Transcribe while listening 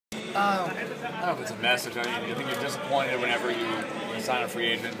I don't know if it's a message. I mean, I think you're disappointed whenever you sign a free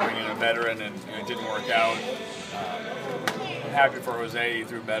agent, bring in a veteran, and it didn't work out. I'm happy for Jose. He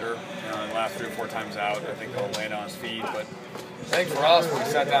threw better in the last 3 or 4 times out. I think he'll land on his feet. But I think for us, when we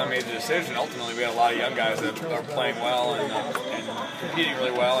sat down and made the decision, ultimately we had a lot of young guys that are playing well and competing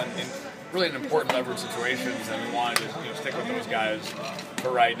really well and really in important leverage situations, and we wanted to stick with those guys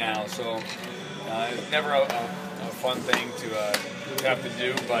for right now. So it's never a fun thing to have to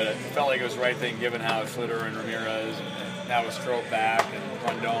do, but it felt like it was the right thing given how Schlitter and Ramirez and now with Strope back and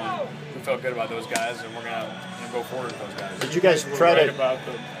Rondon. We felt good about those guys, and we're gonna go forward with those guys. Did you guys try to about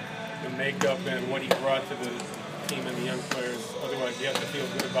the makeup and what he brought to the team and the young players? Otherwise, you have to feel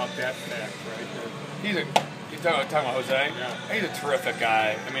good about that fact, right? You're talking about Jose? Yeah. He's a terrific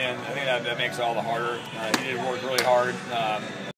guy. I mean, I think that makes it all the harder. He did work really hard.